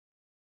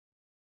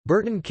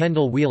Burton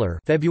Kendall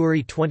Wheeler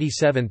 (February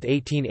 27,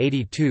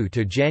 1882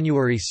 to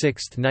January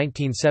 6,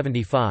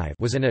 1975)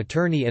 was an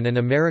attorney and an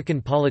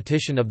American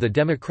politician of the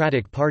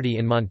Democratic Party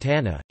in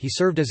Montana. He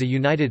served as a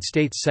United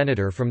States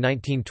Senator from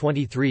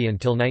 1923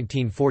 until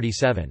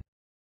 1947.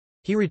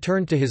 He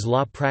returned to his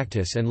law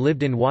practice and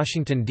lived in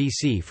Washington,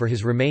 D.C. for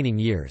his remaining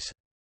years.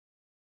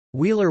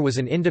 Wheeler was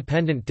an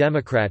independent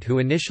Democrat who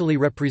initially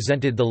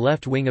represented the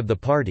left wing of the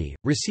party,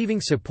 receiving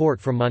support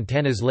from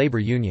Montana's labor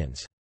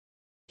unions.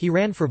 He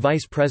ran for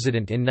vice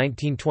president in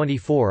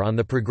 1924 on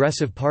the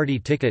Progressive Party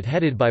ticket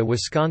headed by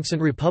Wisconsin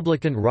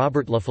Republican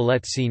Robert La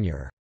Follette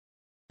Sr.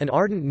 An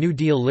ardent New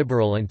Deal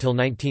liberal until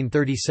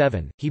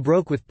 1937, he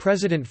broke with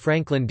President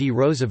Franklin D.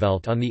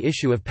 Roosevelt on the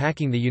issue of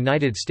packing the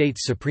United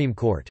States Supreme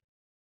Court.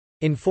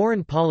 In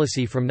foreign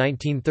policy from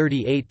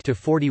 1938 to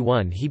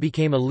 41 he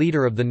became a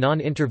leader of the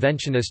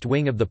non-interventionist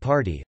wing of the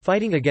party,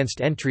 fighting against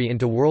entry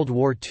into World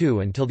War II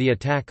until the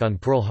attack on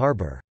Pearl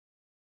Harbor.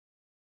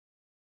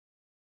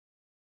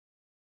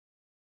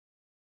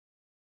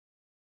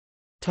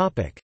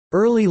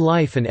 Early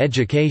life and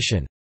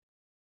education.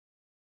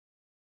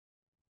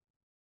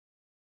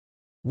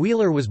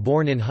 Wheeler was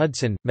born in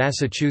Hudson,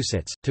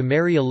 Massachusetts, to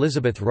Mary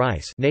Elizabeth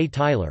Rice née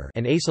Tyler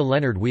and Asa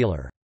Leonard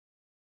Wheeler.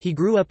 He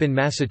grew up in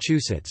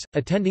Massachusetts,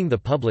 attending the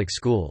public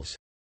schools.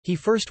 He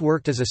first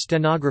worked as a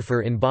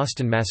stenographer in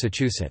Boston,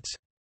 Massachusetts.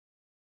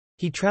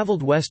 He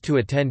traveled west to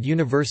attend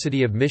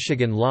University of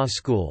Michigan Law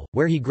School,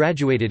 where he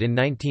graduated in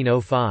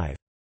 1905.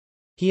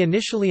 He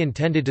initially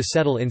intended to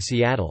settle in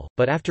Seattle,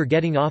 but after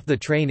getting off the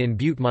train in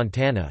Butte,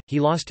 Montana, he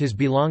lost his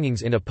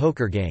belongings in a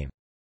poker game.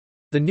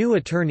 The new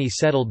attorney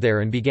settled there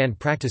and began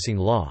practicing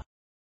law.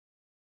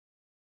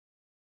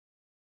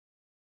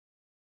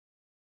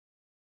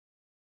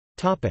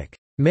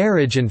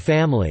 Marriage and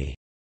family.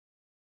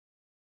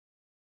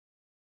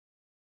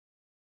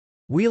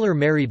 Wheeler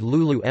married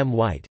Lulu M.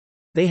 White.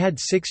 They had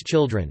 6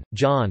 children: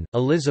 John,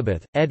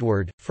 Elizabeth,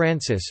 Edward,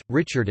 Francis,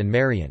 Richard and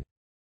Marion.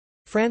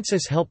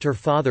 Francis helped her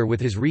father with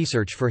his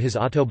research for his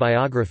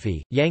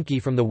autobiography, Yankee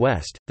from the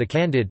West, the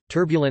candid,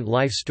 turbulent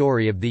life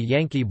story of the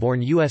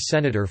Yankee-born U.S.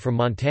 Senator from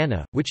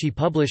Montana, which he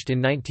published in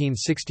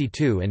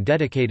 1962 and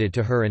dedicated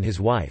to her and his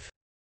wife.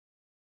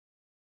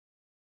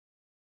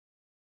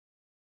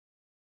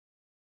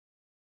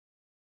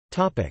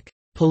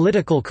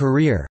 Political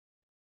career.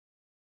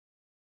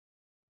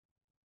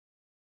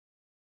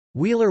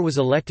 Wheeler was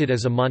elected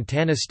as a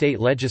Montana state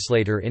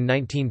legislator in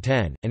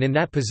 1910, and in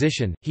that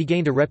position, he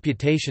gained a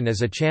reputation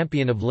as a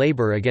champion of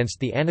labor against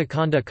the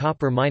Anaconda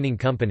Copper Mining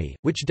Company,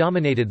 which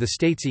dominated the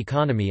state's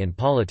economy and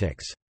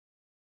politics.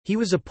 He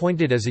was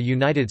appointed as a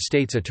United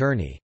States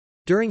attorney.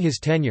 During his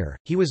tenure,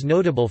 he was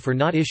notable for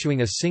not issuing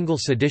a single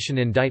sedition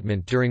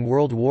indictment during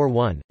World War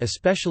I,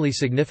 especially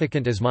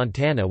significant as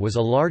Montana was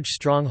a large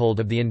stronghold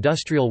of the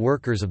industrial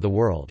workers of the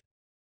world.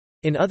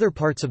 In other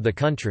parts of the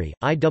country,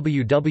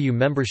 IWW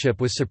membership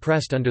was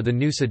suppressed under the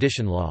new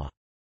sedition law.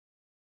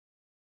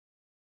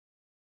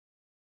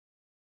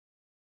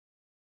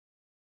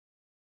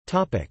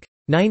 Topic: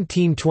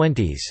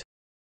 1920s.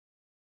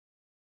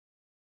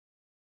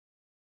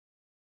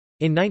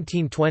 In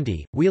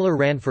 1920, Wheeler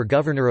ran for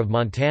governor of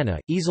Montana,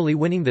 easily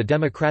winning the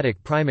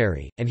Democratic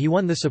primary, and he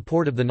won the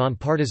support of the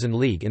Nonpartisan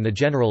League in the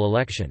general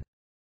election.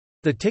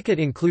 The ticket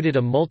included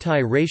a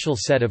multi-racial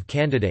set of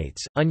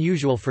candidates,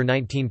 unusual for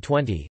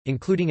 1920,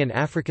 including an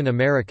African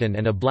American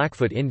and a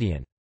Blackfoot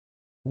Indian.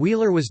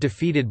 Wheeler was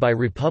defeated by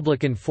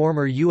Republican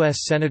former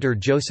U.S. Senator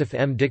Joseph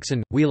M.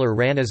 Dixon. Wheeler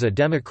ran as a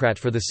Democrat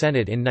for the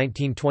Senate in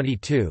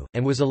 1922,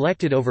 and was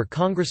elected over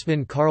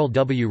Congressman Carl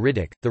W.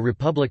 Riddick, the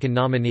Republican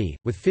nominee,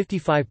 with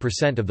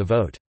 55% of the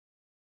vote.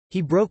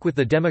 He broke with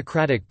the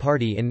Democratic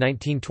Party in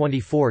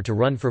 1924 to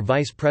run for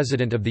Vice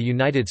President of the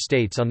United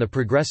States on the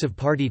Progressive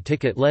Party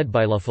ticket led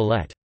by La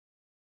Follette.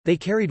 They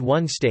carried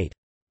one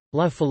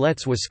state—La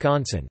Follette's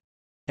Wisconsin—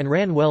 and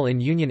ran well in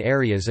union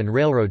areas and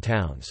railroad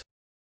towns.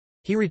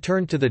 He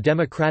returned to the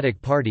Democratic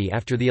Party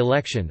after the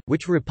election,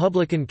 which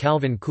Republican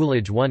Calvin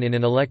Coolidge won in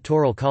an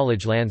electoral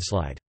college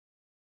landslide.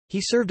 He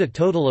served a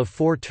total of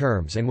 4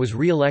 terms and was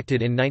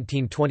re-elected in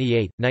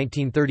 1928,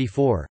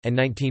 1934, and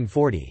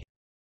 1940.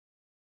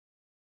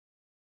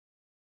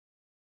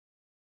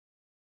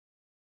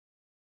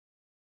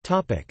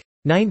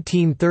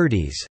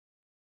 1930s.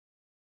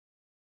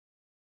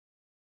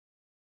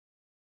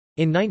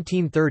 In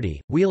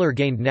 1930, Wheeler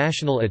gained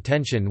national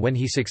attention when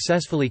he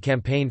successfully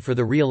campaigned for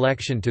the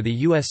re-election to the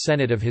U.S.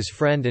 Senate of his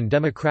friend and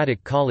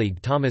Democratic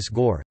colleague Thomas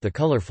Gore, the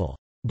colorful,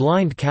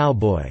 blind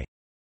cowboy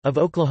of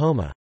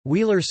Oklahoma.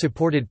 Wheeler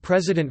supported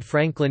President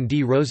Franklin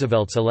D.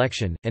 Roosevelt's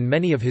election, and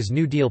many of his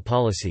New Deal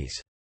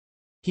policies.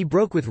 He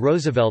broke with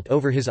Roosevelt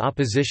over his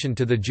opposition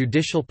to the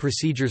Judicial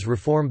Procedures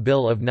Reform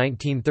Bill of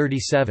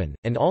 1937,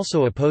 and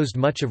also opposed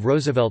much of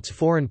Roosevelt's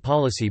foreign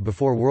policy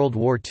before World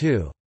War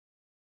II.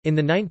 In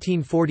the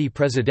 1940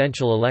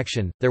 presidential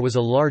election, there was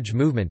a large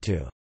movement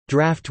to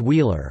draft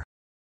Wheeler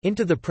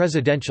into the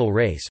presidential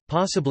race,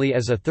 possibly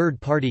as a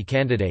third-party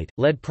candidate,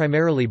 led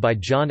primarily by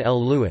John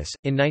L. Lewis.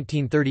 In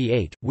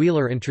 1938,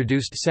 Wheeler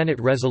introduced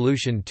Senate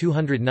Resolution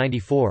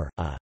 294,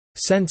 a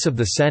sense of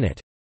the Senate,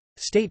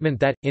 statement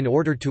that, in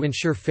order to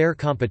ensure fair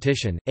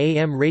competition,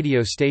 AM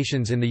radio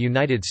stations in the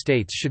United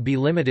States should be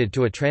limited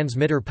to a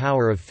transmitter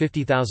power of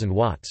 50,000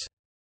 watts.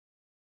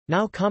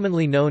 Now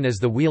commonly known as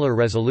the Wheeler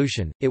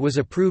Resolution, it was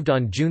approved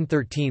on June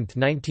 13,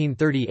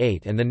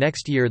 1938, and the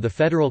next year the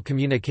Federal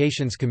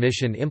Communications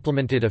Commission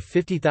implemented a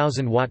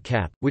 50,000-watt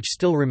cap, which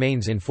still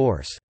remains in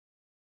force.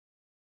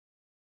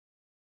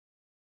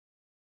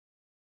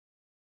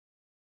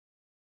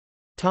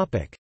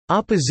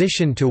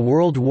 Opposition to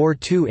World War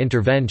II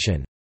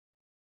intervention.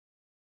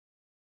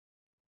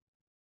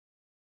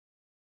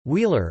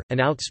 Wheeler,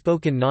 an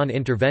outspoken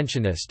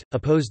non-interventionist,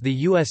 opposed the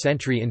U.S.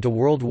 entry into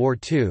World War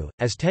II.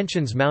 As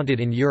tensions mounted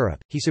in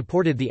Europe, he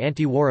supported the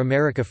anti-war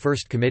America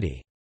First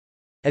Committee.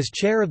 As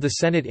chair of the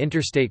Senate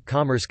Interstate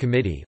Commerce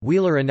Committee,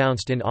 Wheeler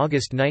announced in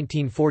August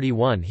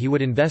 1941 he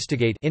would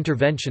investigate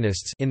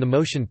interventionists in the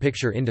motion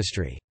picture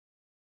industry.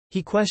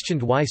 He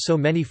questioned why so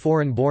many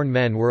foreign-born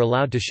men were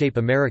allowed to shape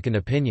American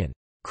opinion.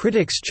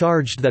 Critics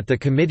charged that the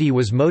committee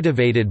was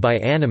motivated by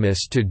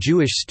animus to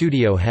Jewish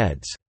studio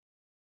heads.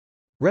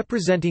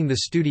 Representing the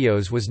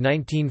studios was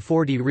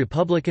 1940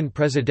 Republican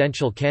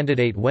presidential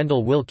candidate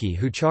Wendell Willkie,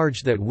 who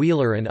charged that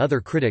Wheeler and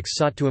other critics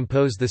sought to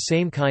impose the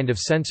same kind of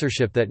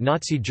censorship that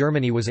Nazi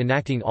Germany was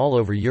enacting all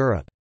over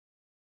Europe.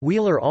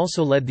 Wheeler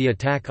also led the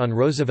attack on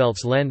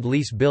Roosevelt's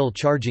Lend-Lease bill,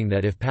 charging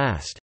that if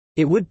passed,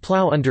 it would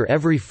plow under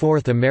every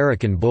fourth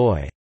American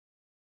boy.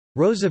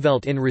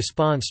 Roosevelt in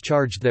response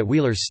charged that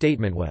Wheeler's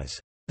statement was,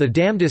 "the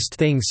damnedest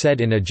thing said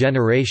in a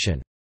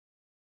generation."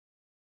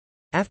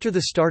 After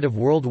the start of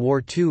World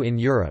War II in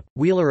Europe,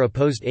 Wheeler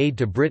opposed aid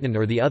to Britain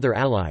or the other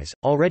Allies,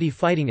 already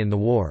fighting in the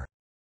war.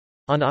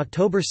 On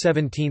October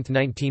 17,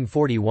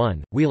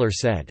 1941, Wheeler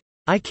said,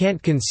 "I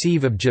can't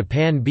conceive of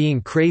Japan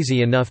being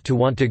crazy enough to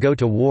want to go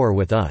to war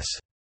with us."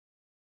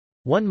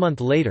 1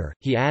 month later,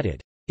 he added,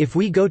 "If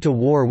we go to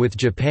war with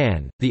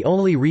Japan, the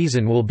only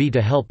reason will be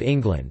to help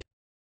England."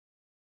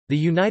 The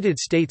United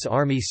States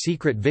Army's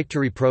secret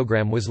victory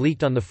program was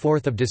leaked on 4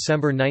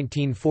 December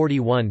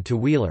 1941 to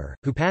Wheeler,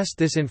 who passed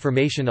this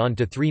information on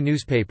to 3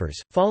 newspapers.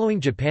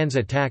 Following Japan's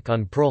attack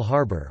on Pearl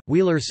Harbor,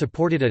 Wheeler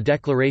supported a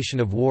declaration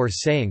of war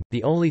saying,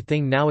 "The only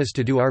thing now is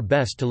to do our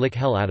best to lick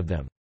hell out of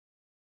them."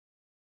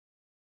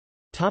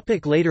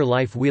 Later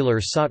life. Wheeler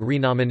sought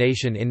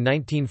renomination in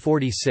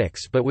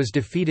 1946 but was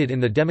defeated in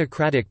the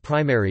Democratic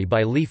primary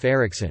by Leif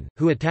Erikson,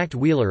 who attacked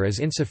Wheeler as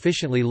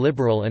insufficiently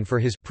liberal and for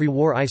his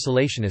pre-war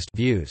isolationist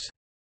views.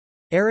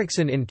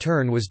 Erikson in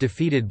turn was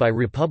defeated by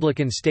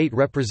Republican State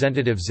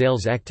Representative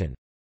Zales Ecton.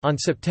 On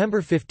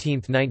September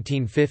 15,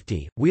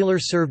 1950, Wheeler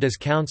served as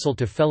counsel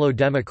to fellow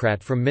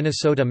Democrat from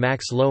Minnesota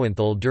Max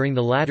Lowenthal during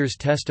the latter's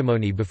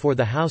testimony before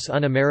the House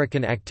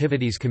Un-American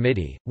Activities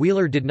Committee.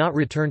 Wheeler did not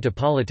return to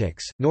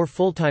politics, nor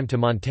full-time to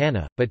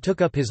Montana, but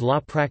took up his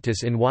law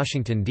practice in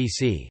Washington,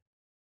 D.C.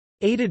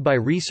 Aided by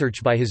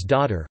research by his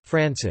daughter,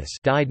 Frances,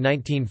 died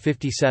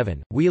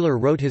 1957, Wheeler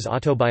wrote his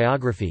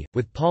autobiography,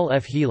 with Paul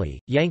F. Healy,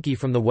 Yankee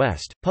from the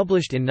West,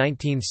 published in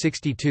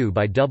 1962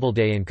 by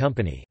Doubleday and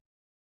Company.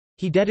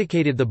 He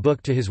dedicated the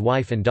book to his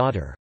wife and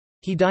daughter.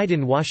 He died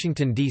in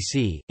Washington,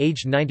 D.C.,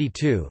 aged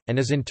 92, and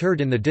is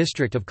interred in the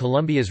District of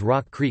Columbia's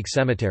Rock Creek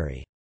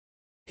Cemetery.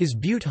 His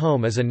Butte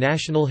home is a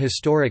National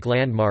Historic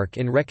Landmark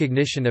in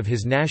recognition of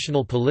his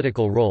national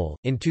political role.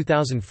 In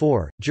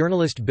 2004,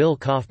 journalist Bill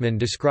Kaufman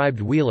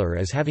described Wheeler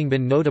as having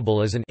been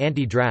notable as an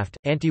anti-draft,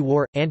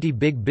 anti-war,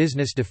 anti-big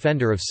business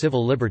defender of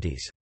civil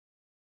liberties.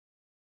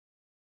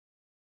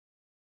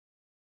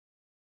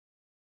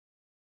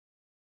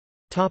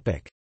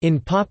 In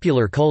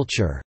popular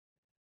culture.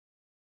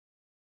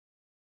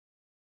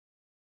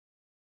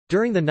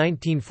 During the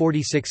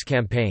 1946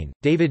 campaign,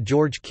 David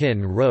George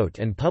Kinn wrote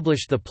and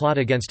published The Plot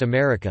Against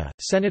America,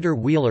 Senator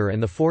Wheeler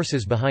and the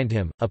Forces Behind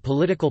Him, a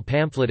political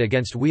pamphlet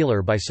against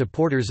Wheeler by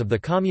supporters of the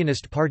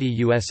Communist Party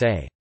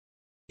USA.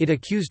 It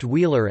accused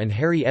Wheeler and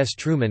Harry S.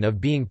 Truman of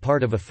being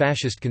part of a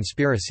fascist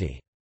conspiracy.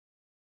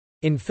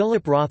 In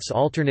Philip Roth's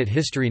alternate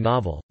history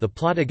novel, The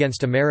Plot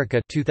Against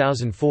America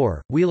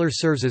 2004, Wheeler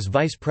serves as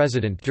vice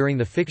president during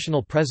the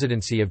fictional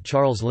presidency of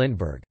Charles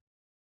Lindbergh.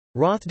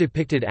 Roth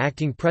depicted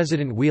acting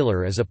President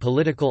Wheeler as a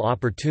political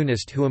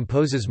opportunist who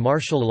imposes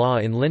martial law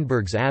in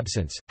Lindbergh's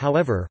absence.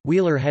 However,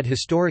 Wheeler had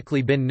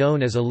historically been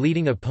known as a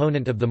leading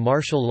opponent of the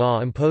martial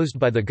law imposed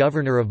by the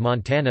governor of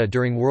Montana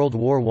during World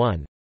War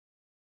I.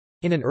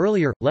 In an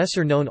earlier,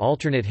 lesser-known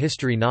alternate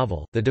history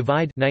novel, The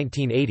Divide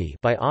 1980,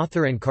 by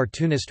author and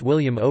cartoonist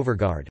William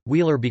Overgaard,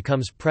 Wheeler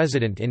becomes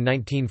president in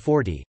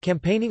 1940,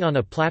 campaigning on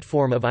a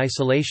platform of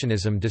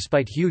isolationism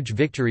despite huge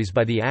victories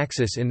by the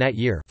Axis in that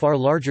year, far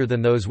larger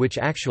than those which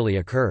actually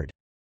occurred.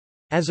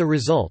 As a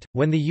result,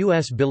 when the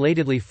U.S.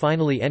 belatedly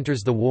finally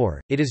enters the war,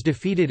 it is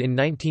defeated in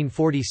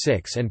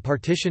 1946 and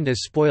partitioned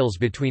as spoils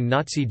between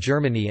Nazi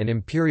Germany and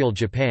Imperial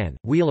Japan.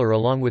 Wheeler,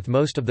 along with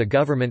most of the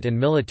government and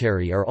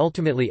military, are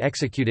ultimately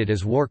executed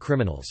as war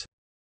criminals.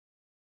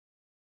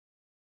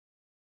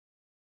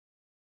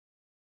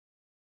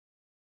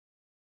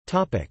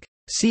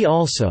 See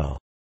also: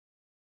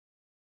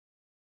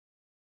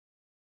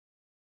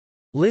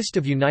 List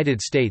of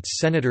United States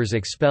senators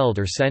expelled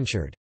or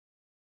censured.